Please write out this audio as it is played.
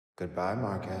Goodbye,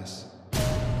 Marcus.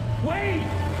 Wait!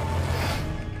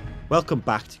 Welcome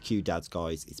back to Q Dads,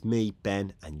 guys. It's me,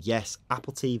 Ben, and yes,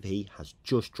 Apple TV has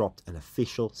just dropped an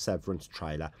official Severance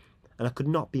trailer, and I could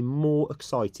not be more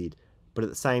excited, but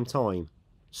at the same time,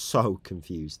 so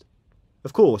confused.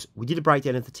 Of course, we did a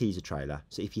breakdown of the teaser trailer,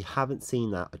 so if you haven't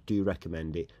seen that, I do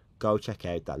recommend it. Go check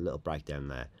out that little breakdown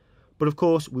there. But of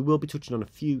course, we will be touching on a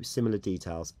few similar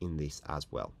details in this as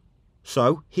well.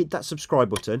 So hit that subscribe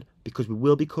button, because we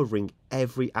will be covering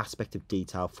every aspect of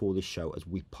detail for this show as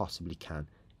we possibly can,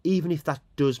 even if that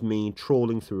does mean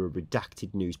trawling through a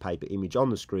redacted newspaper image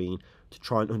on the screen to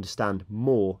try and understand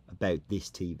more about this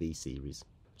TV series.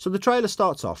 So the trailer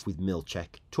starts off with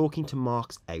Milchek talking to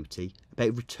Mark's outie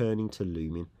about returning to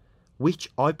Lumen, which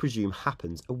I presume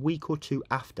happens a week or two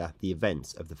after the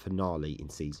events of the finale in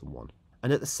season 1.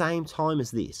 And at the same time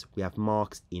as this, we have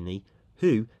Mark's innie,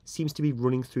 who seems to be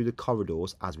running through the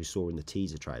corridors as we saw in the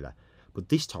teaser trailer, but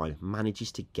this time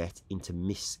manages to get into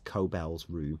Miss Cobell's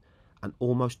room and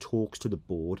almost talks to the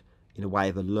board in a way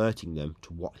of alerting them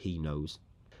to what he knows.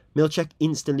 Milchek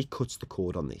instantly cuts the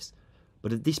cord on this,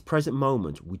 but at this present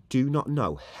moment we do not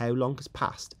know how long has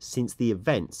passed since the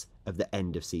events of the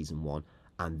end of season 1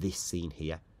 and this scene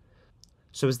here.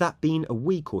 So has that been a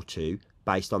week or two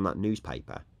based on that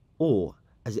newspaper, or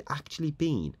has it actually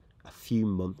been a few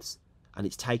months and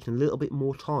it's taken a little bit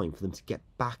more time for them to get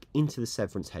back into the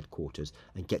Severance headquarters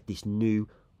and get this new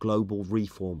global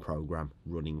reform program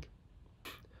running?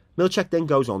 Milchek then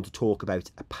goes on to talk about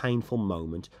a painful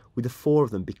moment with the four of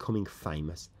them becoming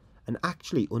famous, and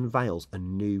actually unveils a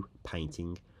new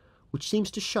painting, which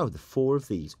seems to show the four of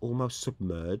these almost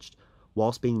submerged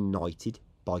whilst being knighted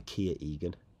by Kia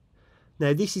Egan.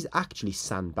 Now this is actually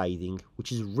sandbathing,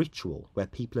 which is a ritual where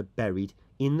people are buried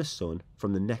in the sun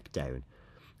from the neck down,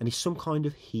 and is some kind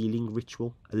of healing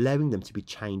ritual, allowing them to be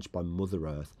changed by Mother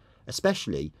Earth,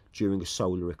 especially during a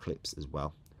solar eclipse as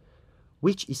well,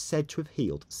 which is said to have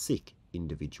healed sick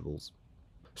individuals.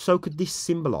 So could this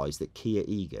symbolise that Kia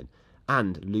Egan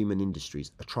and Lumen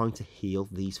Industries are trying to heal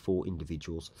these four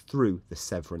individuals through the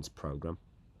Severance program?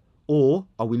 Or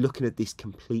are we looking at this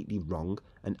completely wrong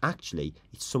and actually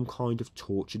it's some kind of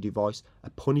torture device,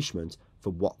 a punishment for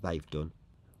what they've done?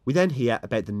 We then hear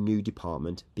about the new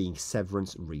department being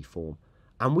Severance Reform,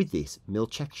 and with this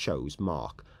Milchek shows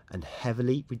Mark a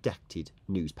heavily redacted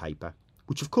newspaper,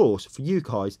 which of course for you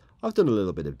guys I've done a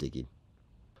little bit of digging.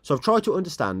 So I've tried to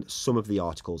understand some of the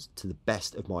articles to the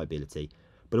best of my ability,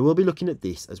 but I will be looking at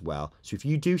this as well, so if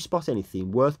you do spot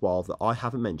anything worthwhile that I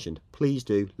haven't mentioned, please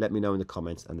do let me know in the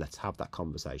comments and let's have that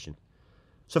conversation.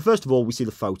 So first of all, we see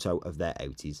the photo of their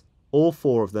outies, all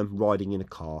four of them riding in a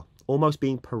car, almost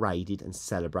being paraded and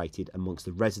celebrated amongst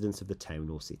the residents of the town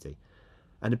or city.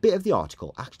 And a bit of the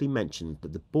article actually mentioned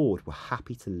that the board were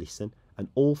happy to listen, and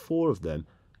all four of them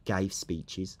gave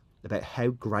speeches about how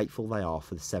grateful they are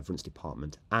for the Severance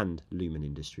department and Lumen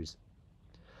Industries.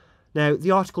 Now,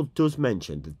 the article does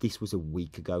mention that this was a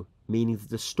week ago, meaning that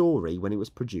the story, when it was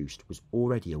produced, was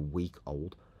already a week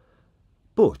old.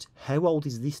 But how old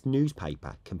is this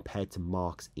newspaper compared to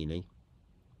Mark's innie?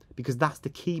 Because that's the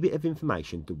key bit of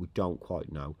information that we don't quite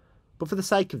know. But for the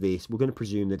sake of this, we're going to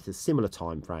presume that it's a similar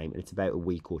time frame and it's about a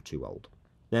week or two old.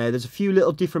 Now, there's a few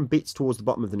little different bits towards the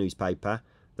bottom of the newspaper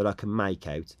that I can make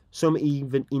out. Some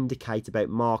even indicate about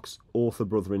Mark's author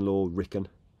brother-in-law, Rickon.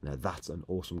 Now, that's an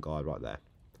awesome guy right there.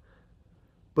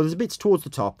 But there's bits towards the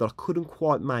top that I couldn't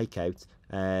quite make out,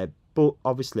 but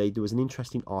obviously there was an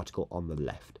interesting article on the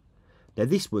left. Now,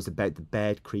 this was about the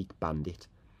Baird Creek Bandit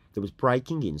that was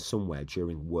breaking in somewhere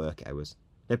during work hours.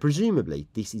 Now, presumably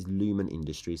this is Lumen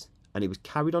Industries, and it was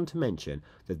carried on to mention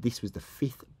that this was the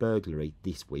 5th burglary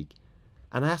this week.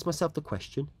 And I asked myself the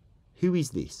question, who is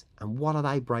this and what are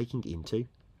they breaking into?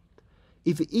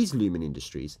 If it is Lumen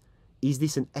Industries, is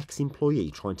this an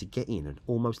ex-employee trying to get in and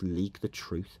almost leak the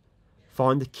truth,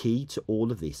 find the key to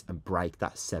all of this and break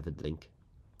that severed link?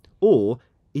 Or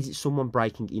is it someone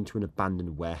breaking into an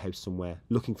abandoned warehouse somewhere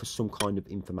looking for some kind of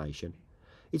information?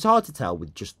 It's hard to tell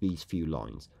with just these few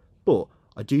lines, but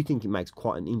I do think it makes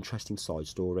quite an interesting side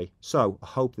story, so I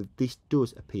hope that this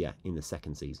does appear in the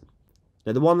second season.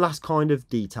 Now, the one last kind of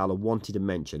detail I wanted to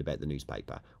mention about the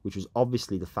newspaper, which was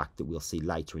obviously the fact that we'll see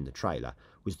later in the trailer,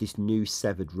 was this new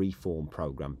Severed Reform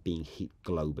program being hit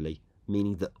globally,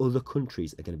 meaning that other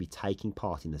countries are going to be taking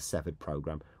part in the Severed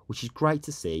program, which is great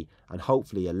to see and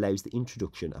hopefully allows the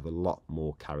introduction of a lot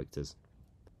more characters.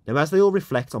 Now, as they all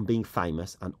reflect on being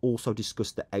famous and also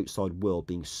discuss the outside world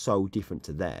being so different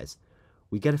to theirs,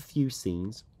 we get a few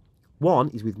scenes. One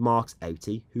is with Mark's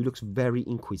outie, who looks very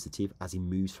inquisitive as he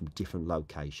moves from different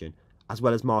location, as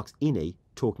well as Mark's innie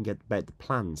talking about the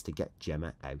plans to get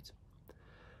Gemma out.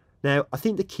 Now, I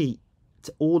think the key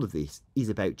to all of this is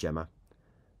about Gemma.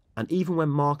 And even when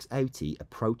Mark's outie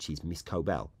approaches Miss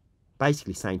Cobell,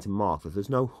 basically saying to Mark that there's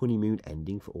no honeymoon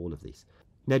ending for all of this.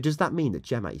 Now, does that mean that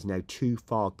Gemma is now too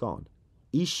far gone?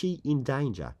 Is she in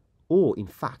danger? Or, in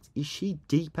fact, is she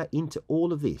deeper into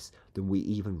all of this than we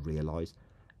even realise?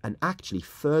 And actually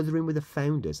further in with the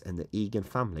founders and the Egan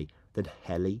family than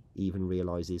Helly even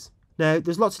realises? Now,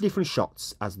 there's lots of different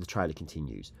shots as the trailer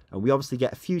continues, and we obviously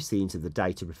get a few scenes of the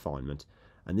data refinement,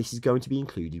 and this is going to be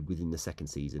included within the second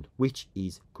season, which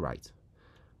is great.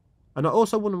 And I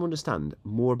also want to understand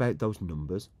more about those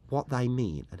numbers, what they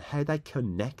mean, and how they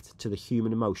connect to the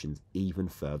human emotions even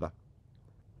further.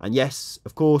 And yes,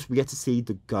 of course, we get to see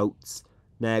the goats.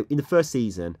 Now, in the first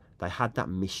season, they had that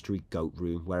mystery goat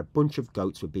room where a bunch of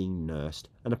goats were being nursed,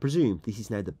 and I presume this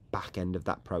is now the back end of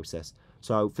that process.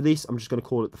 So for this, I'm just going to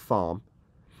call it the farm,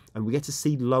 and we get to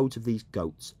see loads of these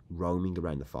goats roaming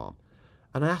around the farm.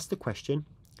 And I asked the question,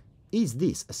 is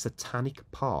this a satanic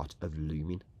part of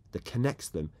Lumen that connects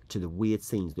them to the weird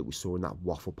scenes that we saw in that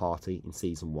waffle party in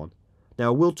season 1? Now,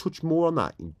 I will touch more on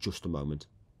that in just a moment.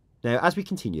 Now, as we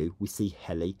continue, we see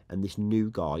Helly and this new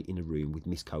guy in a room with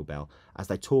Miss Cobell as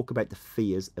they talk about the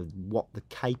fears of what the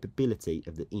capability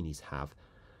of the Innies have.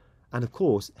 And of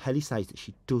course, Helly says that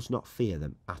she does not fear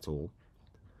them at all.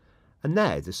 And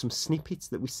there's some snippets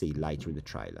that we see later in the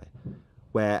trailer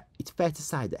where it's fair to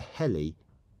say that Helly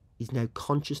is now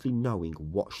consciously knowing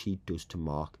what she does to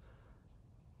Mark.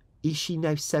 Is she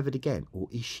now severed again, or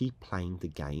is she playing the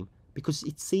game? Because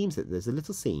it seems that there's a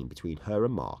little scene between her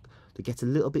and Mark that gets a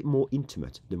little bit more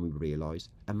intimate than we realise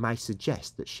and may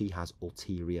suggest that she has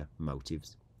ulterior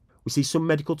motives. We see some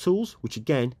medical tools, which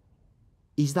again,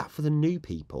 is that for the new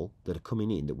people that are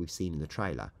coming in that we've seen in the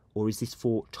trailer? Or is this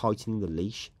for tightening the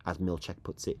leash, as Milchek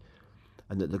puts it,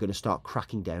 and that they're going to start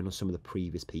cracking down on some of the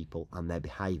previous people and their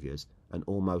behaviours and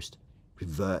almost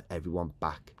revert everyone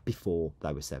back before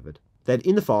they were severed? Then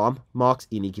in the farm, Mark's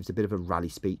Innie gives a bit of a rally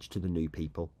speech to the new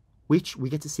people, which we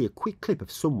get to see a quick clip of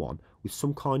someone with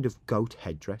some kind of goat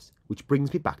headdress, which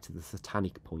brings me back to the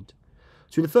satanic point.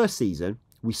 So in the first season,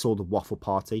 we saw the waffle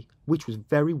party, which was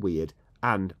very weird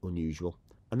and unusual.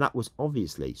 And that was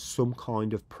obviously some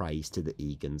kind of praise to the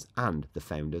Egans and the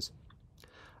founders.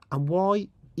 And why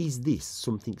is this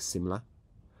something similar?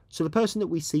 So the person that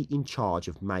we see in charge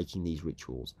of making these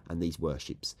rituals and these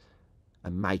worships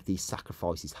and make these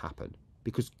sacrifices happen,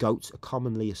 because goats are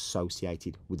commonly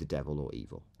associated with the devil or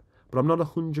evil. But I'm not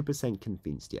 100%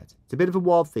 convinced yet. It's a bit of a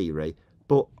wild theory,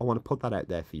 but I want to put that out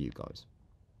there for you guys.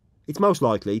 It's most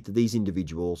likely that these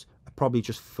individuals are probably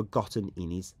just forgotten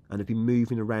Innies and have been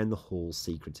moving around the halls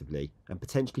secretively and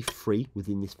potentially free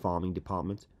within this farming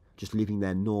department, just living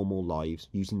their normal lives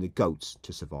using the goats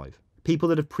to survive. People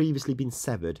that have previously been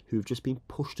severed who have just been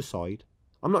pushed aside.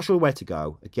 I'm not sure where to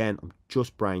go. Again, I'm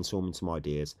just brainstorming some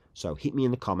ideas, so hit me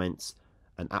in the comments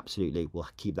and absolutely we'll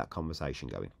keep that conversation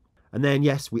going. And then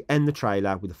yes, we end the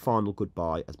trailer with a final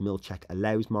goodbye as Milchek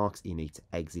allows Mark's Innie to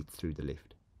exit through the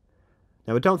lift.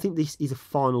 Now, I don't think this is a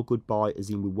final goodbye as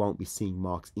in we won't be seeing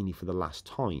Mark's Innie for the last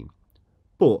time,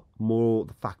 but more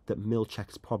the fact that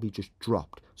Milchek's probably just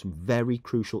dropped some very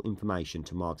crucial information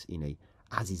to Mark's Innie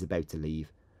as he's about to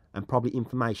leave, and probably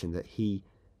information that he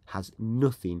has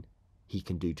nothing he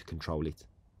can do to control it.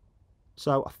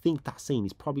 So I think that scene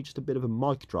is probably just a bit of a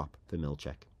mic drop for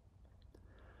Milchek.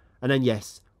 And then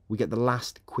yes, we get the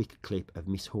last quick clip of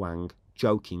Miss Huang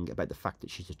joking about the fact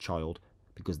that she's a child,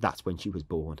 because that's when she was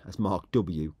born, as Mark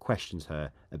W questions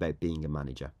her about being a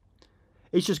manager.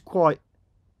 It's just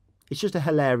a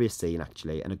hilarious scene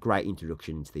actually, and a great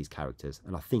introduction into these characters,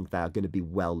 and I think they are going to be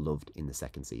well loved in the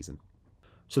second season.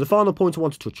 So the final point I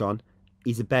want to touch on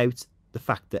is about the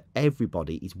fact that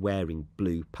everybody is wearing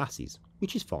blue passes,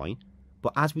 which is fine,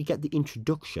 but as we get the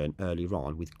introduction earlier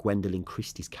on with Gwendolyn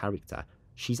Christie's character,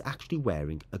 she's actually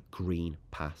wearing a green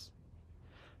pass.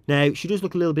 Now, she does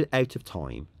look a little bit out of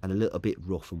time and a little bit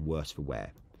rough and worse for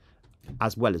wear,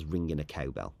 as well as ringing a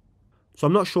cowbell. So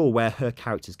I'm not sure where her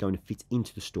character is going to fit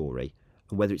into the story,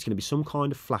 and whether it's going to be some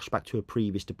kind of flashback to a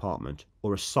previous department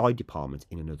or a side department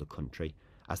in another country,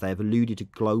 as they have alluded to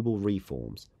global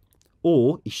reforms,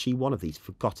 or is she one of these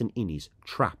forgotten Innies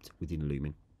trapped within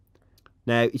Lumen?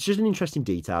 Now, it's just an interesting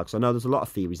detail, because I know there's a lot of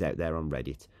theories out there on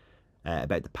Reddit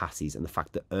about the passes and the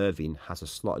fact that Irvin has a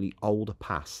slightly older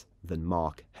pass than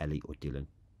Mark, Helly or Dylan.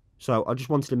 So I just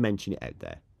wanted to mention it out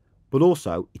there. But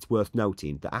also, it's worth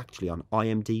noting that actually on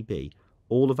IMDb,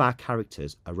 all of our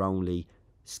characters are only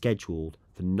scheduled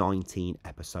for 19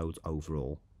 episodes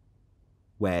overall,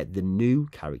 where the new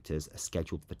characters are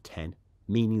scheduled for 10,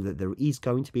 meaning that there is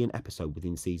going to be an episode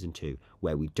within season 2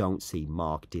 where we don't see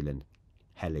Mark, Dylan,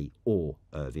 Helly or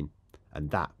Irving,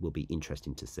 and that will be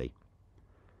interesting to see.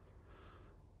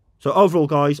 So overall,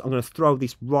 guys, I'm going to throw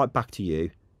this right back to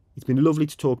you. It's been lovely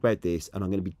to talk about this, and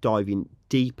I'm going to be diving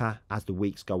deeper as the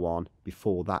weeks go on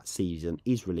before that season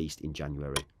is released in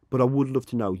January. But I would love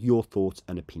to know your thoughts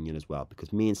and opinion as well,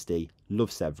 because me and Steve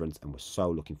love Severance and we're so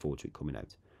looking forward to it coming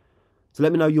out. So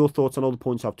let me know your thoughts on all the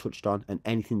points I've touched on and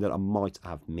anything that I might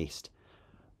have missed.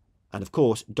 And of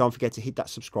course, don't forget to hit that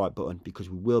subscribe button, because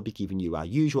we will be giving you our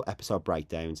usual episode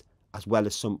breakdowns, as well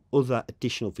as some other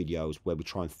additional videos where we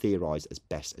try and theorise as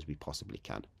best as we possibly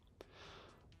can.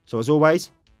 So as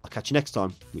always, I'll catch you next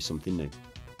time with something new.